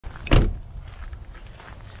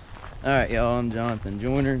Alright y'all, I'm Jonathan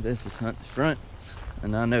Joyner. This is Hunt the Front.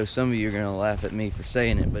 And I know some of you are going to laugh at me for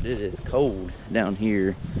saying it, but it is cold down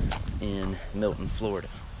here in Milton, Florida.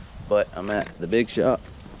 But I'm at the big shop,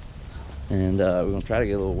 and we're going to try to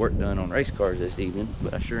get a little work done on race cars this evening.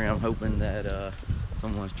 But I sure am hoping that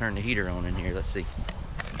someone's turned the heater on in here. Let's see.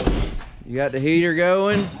 You got the heater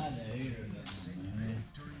going? I got the heater going.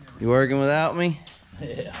 You working without me?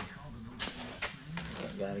 Yeah.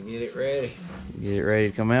 Gotta get it ready. Get it ready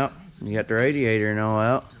to come out. You got the radiator and all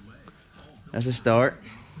out. That's a start.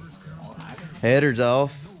 Header's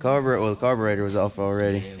off. Well, the carburetor was off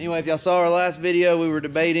already. Anyway, if y'all saw our last video, we were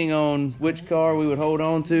debating on which car we would hold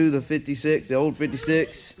on to, the 56, the old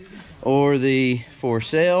 56, or the for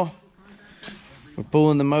sale. We're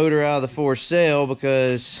pulling the motor out of the for sale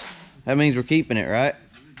because that means we're keeping it, right?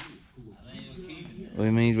 Well,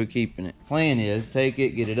 it means we're keeping it. Plan is take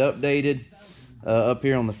it, get it updated up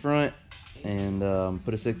here on the front, and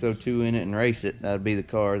put a 602 in it and race it. That'd be the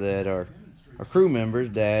car that our crew members,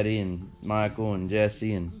 Daddy and Michael and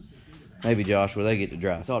Jesse and maybe Joshua, they get to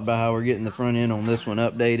drive. Talked about how we're getting the front end on this one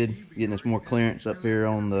updated, getting us more clearance up here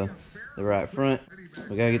on the right front.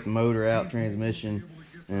 We gotta get the motor out, transmission,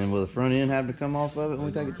 and will the front end have to come off of it when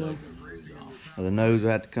we take it to them? Or the nose will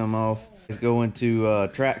have to come off. It's going to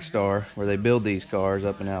Track Star, where they build these cars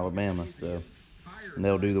up in Alabama, so, and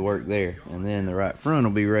they'll do the work there. And then the right front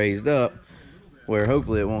will be raised up, where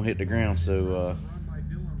hopefully it won't hit the ground so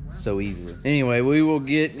easily. Anyway, we will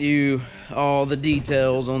get you all the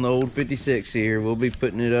details on the old 56 here. We'll be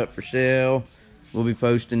putting it up for sale. We'll be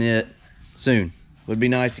posting it soon. Would be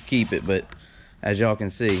nice to keep it, but as y'all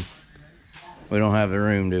can see, we don't have the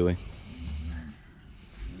room, do we?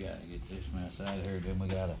 We gotta get this mess out of here. Then we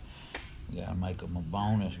gotta make them a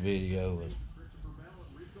bonus video with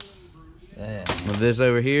that. With this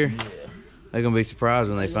over here? Yeah. They're gonna be surprised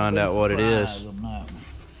when they find out what it is.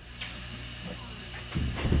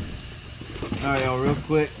 Alright y'all, real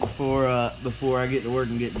quick before I get to work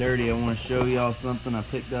and get dirty, I want to show y'all something I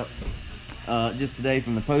picked up just today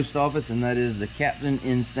from the post office, and that is the Captain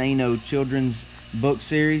Insano children's book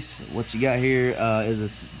series. What you got here is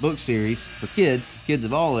a book series for kids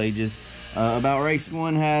of all ages, about racing.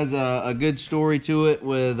 One has a good story to it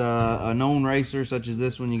with a known racer such as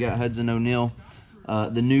this one. You got Hudson O'Neal,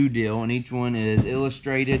 the New Deal, and each one is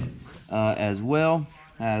illustrated as well.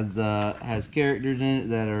 Has characters in it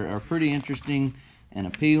that are pretty interesting and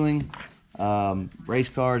appealing. Race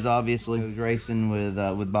cars, obviously. He was racing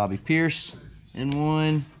with Bobby Pierce in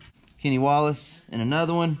one, Kenny Wallace in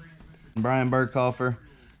another one, Brian Berghofer,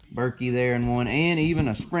 Berkey there in one, and even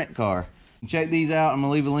a sprint car. Check these out. I'm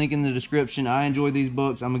gonna leave a link in the description. I enjoy these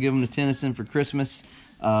books. I'm gonna give them to Tennyson for Christmas,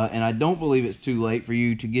 and I don't believe it's too late for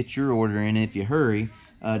you to get your order in if you hurry.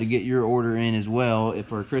 To get your order in as well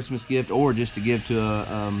for a Christmas gift, or just to give to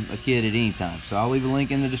a kid at any time. So I'll leave a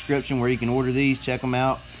link in the description where you can order these. Check them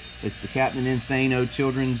out. It's the Captain Insano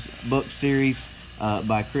children's book series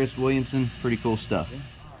by Chris Williamson. Pretty cool stuff.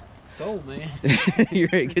 Cold, man. You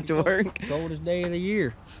ready to get to work? Coldest day of the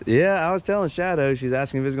year. Yeah, I was telling Shadow, she's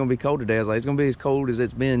asking if it's going to be cold today. I was like, it's going to be as cold as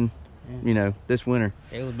it's been, you know, this winter.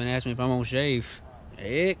 Kayla's been asking me if I'm going to shave.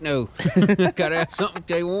 Heck no. Gotta have something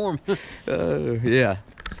to stay warm. Yeah.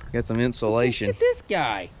 Got some insulation. Look at this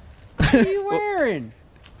guy. What are you wearing?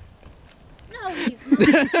 No, he's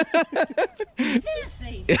not.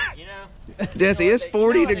 Jesse. You know, Jesse, it's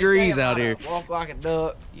 40 degrees out here. Walk like a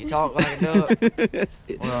duck. You talk like a duck.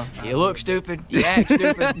 Well, you look stupid. You act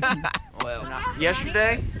stupid. Well,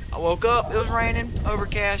 yesterday, I woke up. It was raining,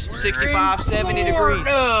 overcast, 65, 70 degrees.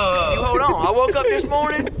 You hold on. I woke up this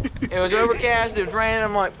morning. It was overcast. It was raining.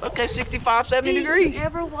 I'm like, okay, 65, 70 degrees. Did you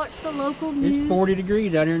ever watch the local news? It's 40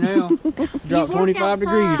 degrees out here now. Dropped 25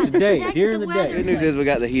 degrees today, during the day. Good news is we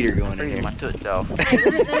got the heater going in here. My tooth off. Hey,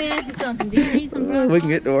 let me ask you something. Do you need some brown We can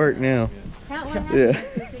get to work now. Yeah.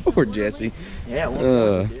 Poor Jesse. Yeah,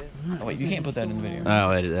 oh, wait, you can't put that in the video.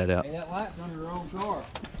 I'll edit that out. Hey, that light's on your old car.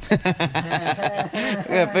 We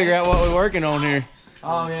gotta figure out what we're working on here.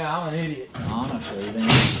 Oh yeah, I'm an idiot. Honestly,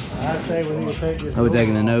 I'd say we need to take this. Are we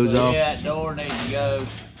taking the nose off? yeah, that door needs to go.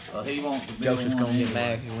 He wants to build Joseph's one gonna get here.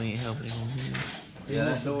 back if we ain't helping him. Yeah,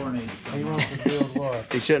 that door needs to He go. wants to build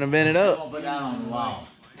what? He shouldn't have bent it I'm up. gonna put that on the wall.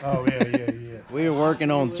 Oh yeah. We were working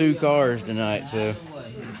on 2 cars tonight, so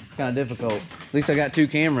kind of difficult. At least I got 2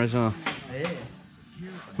 cameras, huh? Yeah.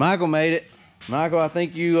 Michael made it. Michael, I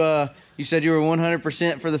think you said you were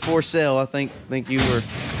 100% for the for sale. I think you're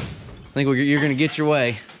gonna get your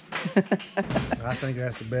way. I think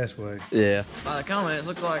that's the best way. Yeah. By the comments,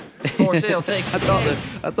 looks like for sale takes. I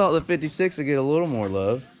thought the 56 would get a little more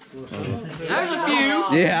love. There's a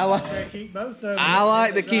few. Yeah, Keep both of them. I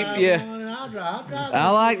like to keep, yeah. I I'll drive. I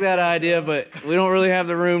like that idea, but we don't really have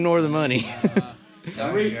the room nor the money.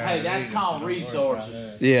 Hey, that's called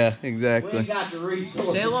resources. Yeah, We exactly. ain't got the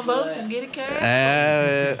resources. Sell them for both that. and get a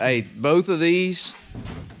cash. Hey, both of these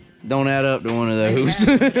don't add up to one of those.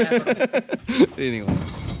 Anyway.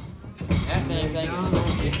 That damn thing is so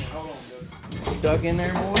big. Stuck in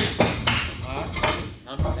there more?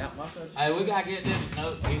 I'm out my face. Hey, we gotta get this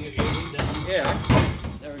note. Yeah.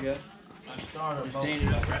 There we go. Stand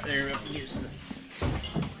it up right there up against the...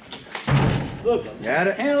 Look, Got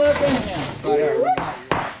it? handle up in here.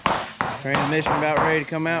 Transmission about ready to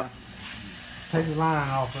come out. Take the line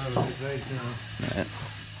off of it. It's ready to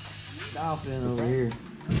Stop in over here.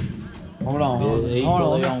 Hold on.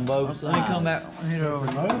 Equally on both sides. Let me come back. Hit over.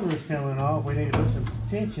 The motor is coming off. We need to put some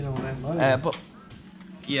tension on that motor.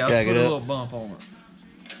 Yeah, Jack put it a up. little bump on it.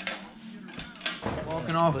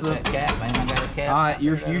 Walking off Put the. that cap, man. I got a cap. All right,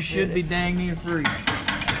 you should be dang near free.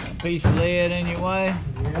 A piece of lead in your way.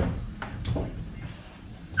 Yeah.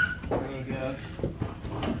 There you go.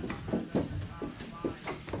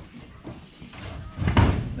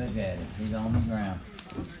 Look at it. He's on the ground.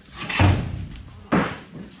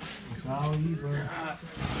 It's all you, bro.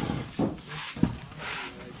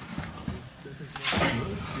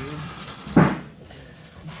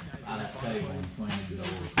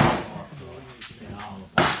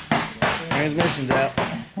 Transmission's out.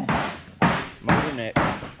 Motor next.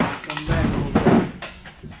 Come back.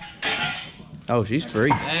 Oh, she's free.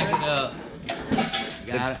 Back it up.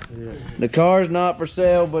 Got it. The car's not for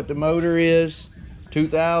sale, but the motor is.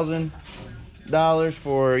 $2,000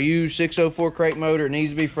 for a used 604 crate motor. It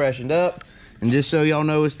needs to be freshened up. And just so y'all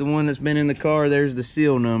know it's the one that's been in the car, there's the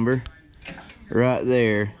seal number right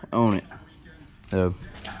there on it. So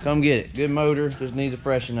come get it. Good motor, just needs to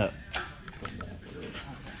freshen up.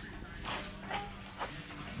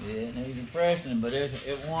 Yeah, it needs a freshening, but it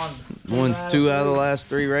won. Won 2 out of the last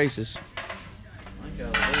 3 races.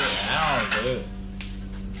 I'll do it.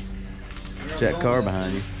 Check car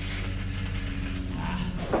behind you.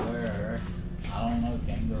 Where? I don't know.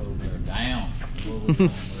 Can't go over there. Down.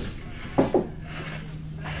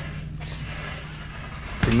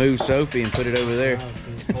 You move Sophie and put it over there.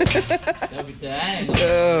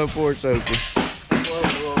 Oh, poor Sophie. Slow a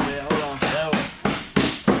little bit. Hold on.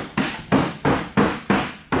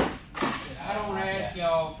 I don't ask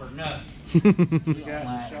y'all for nothing. We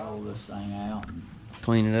got to roll this thing out and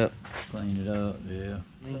Clean it up. clean it up. Yeah.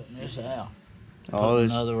 Putting this out. All Put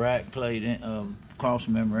this. another rack plate in, cross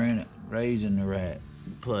member in it, raising the rack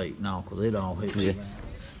plate. No, 'cause it all hits Yeah. around.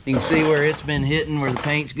 You can see where it's been hitting, where the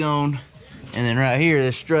paint's gone. And then right here,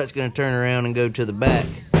 this strut's gonna turn around and go to the back.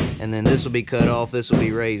 And then this will be cut off, this will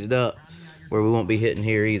be raised up, where we won't be hitting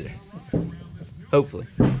here either. Hopefully.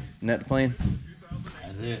 Isn't that the plan?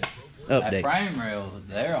 That's it. That Update. frame rail's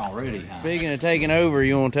there already, huh? Speaking of taking over,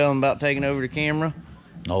 you wanna tell them about taking over the camera?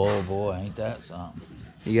 Oh boy, ain't that something.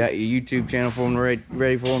 You got your YouTube channel for them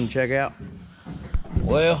ready for them to check out?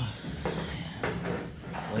 Well,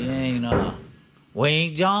 we ain't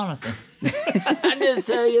Jonathan. I just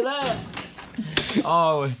tell you that.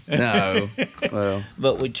 Oh, No. Well.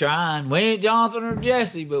 but we trying. We ain't Jonathan or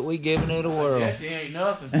Jesse, but we giving it a whirl. Jesse ain't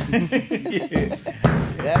nothing.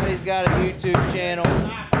 Daddy's got a YouTube channel.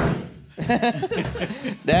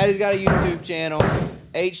 Daddy's got a YouTube channel.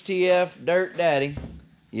 HTF Dirt Daddy.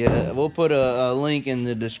 Yeah, we'll put a link in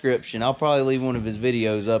the description. I'll probably leave one of his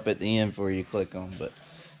videos up at the end for you to click on. But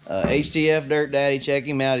HTF Dirt Daddy, check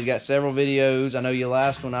him out. He's got several videos. I know your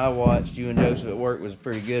last one I watched, you and Joseph at work, was a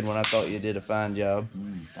pretty good one. I thought you did a fine job.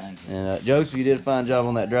 Thank you. And Joseph, you did a fine job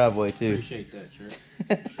on that driveway too. Appreciate that, sir.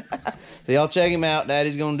 So y'all check him out.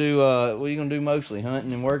 Daddy's gonna do what are you gonna do mostly?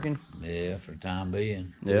 Hunting and working? Yeah, for the time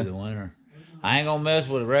being. Yeah. Through the winter. I ain't gonna mess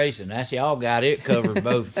with the racing. That's y'all got it covered,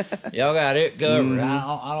 both. Y'all got it covered. Mhm.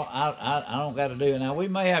 I don't got to do it now. We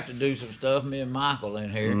may have to do some stuff. Me and Michael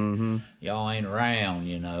in here. Mm-hmm. Y'all ain't around,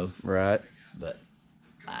 you know. Right. But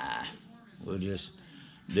we'll just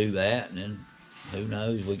do that, and then who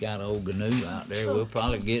knows? We got old Gnu out there. We'll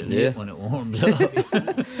probably get Yeah. it when it warms up.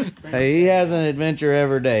 Hey, he has an adventure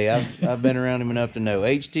every day. I've been around him enough to know.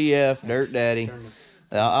 HTF Dirt Daddy.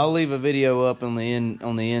 I'll leave a video up on the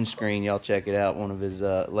end screen. Y'all check it out. One of his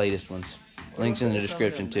latest ones. Links in the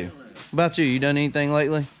description too. What about you? You done anything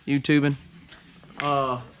lately? YouTubing?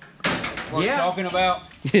 Yeah. Talking about.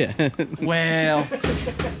 Yeah. Well,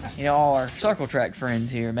 y'all are circle track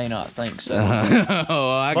friends here. May not think so. Oh,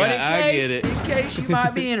 I But get it. in case you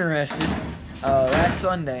might be interested, last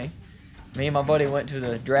Sunday, Me and my buddy went to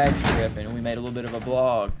the drag strip and we made a little bit of a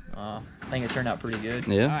vlog. I think it turned out pretty good.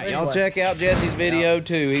 Yeah. Alright, y'all check out Jesse's video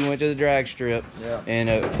too. He went to the drag strip. Yeah.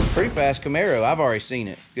 And pretty fast Camaro. I've already seen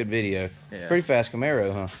it. Good video. Yeah. Pretty fast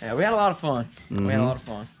Camaro, huh? Yeah, we had a lot of fun. We had a lot of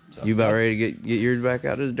fun. So, You about ready to get yours back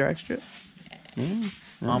out to the drag strip? Yeah.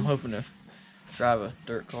 I'm hoping to drive a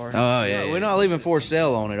dirt car. Oh yeah. We're not leaving for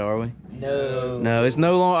sale on it, are we? No. No, it's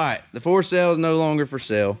no longer. All right, the for sale is no longer for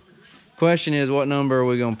sale. Question is, what number are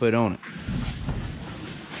we gonna put on it?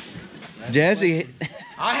 Jesse.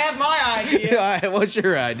 I have my idea. All right, what's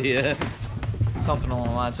your idea? Something along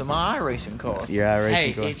the lines of my iRacing car. Your iRacing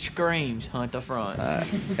Hey, car. it screams hunt the front.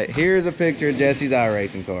 Hey, here's a picture of Jesse's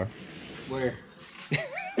iRacing car. Where?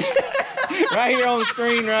 Right here on the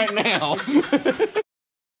screen right now.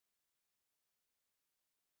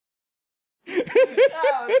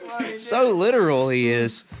 So literal he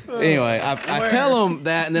is. Anyway, I tell him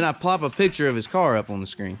that, and then I plop a picture of his car up on the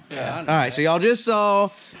screen. Yeah. All right, so y'all just saw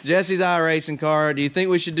Jesse's iRacing car. Do you think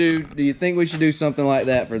we should do something like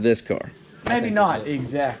that for this car? Maybe not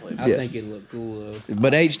exactly. I Yeah. think it'd look cool though.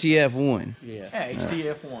 But HTF1. Yeah. Yeah,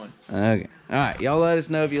 HTF1. Okay. All right, y'all let us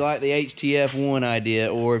know if you like the HTF1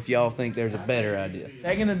 idea or if y'all think there's a better idea.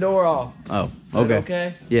 Taking the door off. Oh, Is that okay.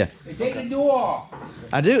 Okay. Yeah. Take the door off.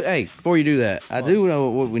 I do. Hey, before you do that, I do know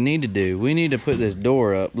what we need to do. We need to put this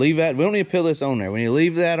door up. Leave that. We don't need to put this on there. We need to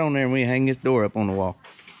leave that on there and we hang this door up on the wall.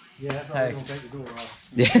 Yeah, that's why we're gonna take the door off.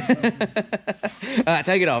 Yeah. All right,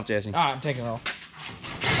 take it off, Jesse. All right, I'm taking it off.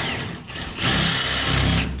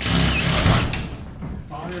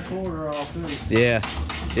 On your quarter off too. Yeah.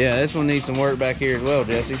 Yeah, this one needs some work back here as well,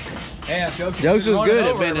 Jesse. Yeah, Joseph's Joseph's good at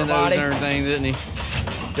over bending those everybody. darn things, isn't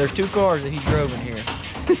There's two cars that he drove in here.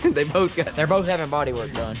 he? They both got. They're both having body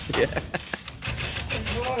work done. Yeah.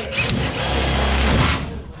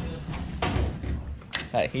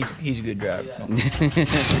 Hey, he's a good driver.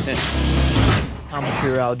 I'm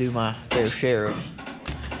sure I'll do my fair share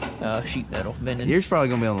of sheet metal bending. Yours probably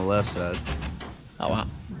gonna be on the left side. Oh,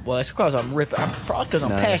 well, that's because I'm ripping. Probably because I'm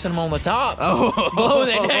No. passing them on the top. Oh, Blow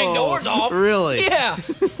that dang doors off. Really? Yeah.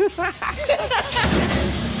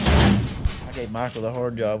 I gave Michael the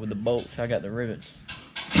hard job with the bolts. I got the rivets.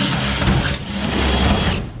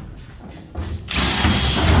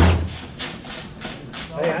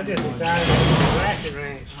 Hey, I just decided to do a ratchet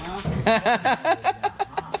wrench.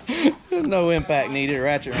 There's no impact needed.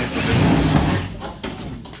 Ratchet wrench.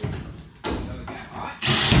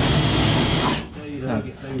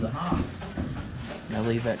 Now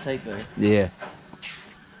leave that tape there. Yeah.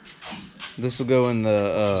 This will go in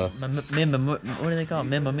the What do they call it?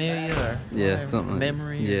 Memorabilia or yeah, whatever? something like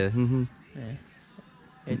Memory. Yeah.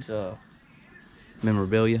 It's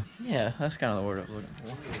Memorabilia. yeah, that's kind of the word I was looking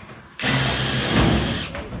for.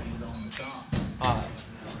 Alright,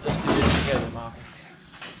 let's do this together, Michael.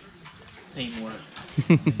 Teamwork.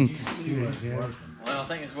 Well, I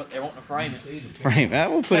think it's what they want to frame it. Frame. I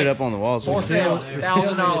will put it up on the wall. So For sale,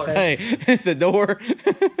 $1,000. Hey, the door.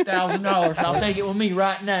 $1,000. I'll take it with me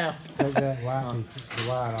right now. Take that the wide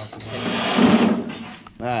off the wall.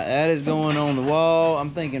 All right, that is going on the wall.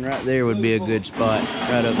 I'm thinking right there would be a good spot,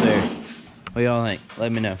 right up there. What y'all think?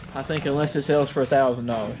 Let me know. I think unless it sells for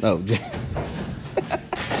 $1,000. Oh,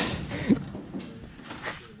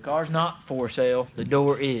 Car's not for sale. The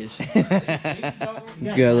door is. you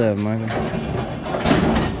gotta love, Michael.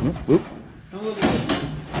 Whoop, whoop.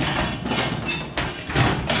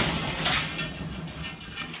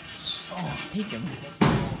 Oh, he can.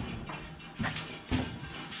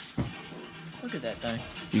 Look at that thing.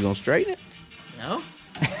 You gonna straighten it? No?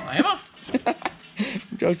 Am I?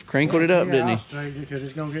 Joe crinkled it up, Yeah, didn't I'll he? straighten it because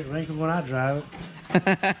it's gonna get wrinkled when I drive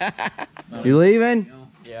it. You leaving?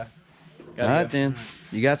 Yeah. All right then.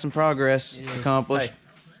 You got some progress accomplished.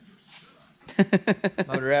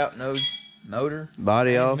 Motor out, motor.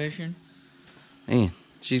 Body off. Transmission. Man,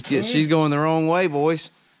 she's going the wrong way, boys.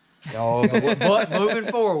 But moving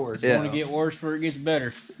forward. Yeah. It's gonna get worse before it gets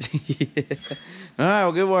better. Yeah. All right,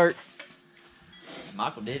 well, good work.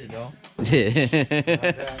 Michael did it all. He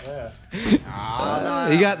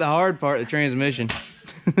got the hard part, the transmission.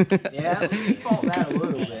 Yeah, we fought that a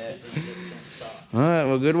little bit. All right,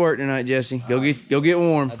 well, good work tonight, Jesse. Go get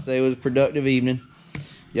warm. I'd say it was a productive evening.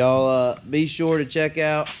 Y'all be sure to check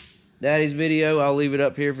out Daddy's video. I'll leave it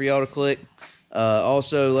up here for y'all to click.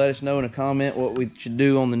 Also, let us know in a comment what we should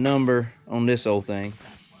do on the number on this whole thing.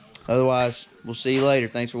 Otherwise, we'll see you later.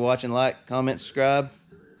 Thanks for watching. Like, comment, subscribe.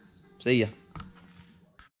 See ya.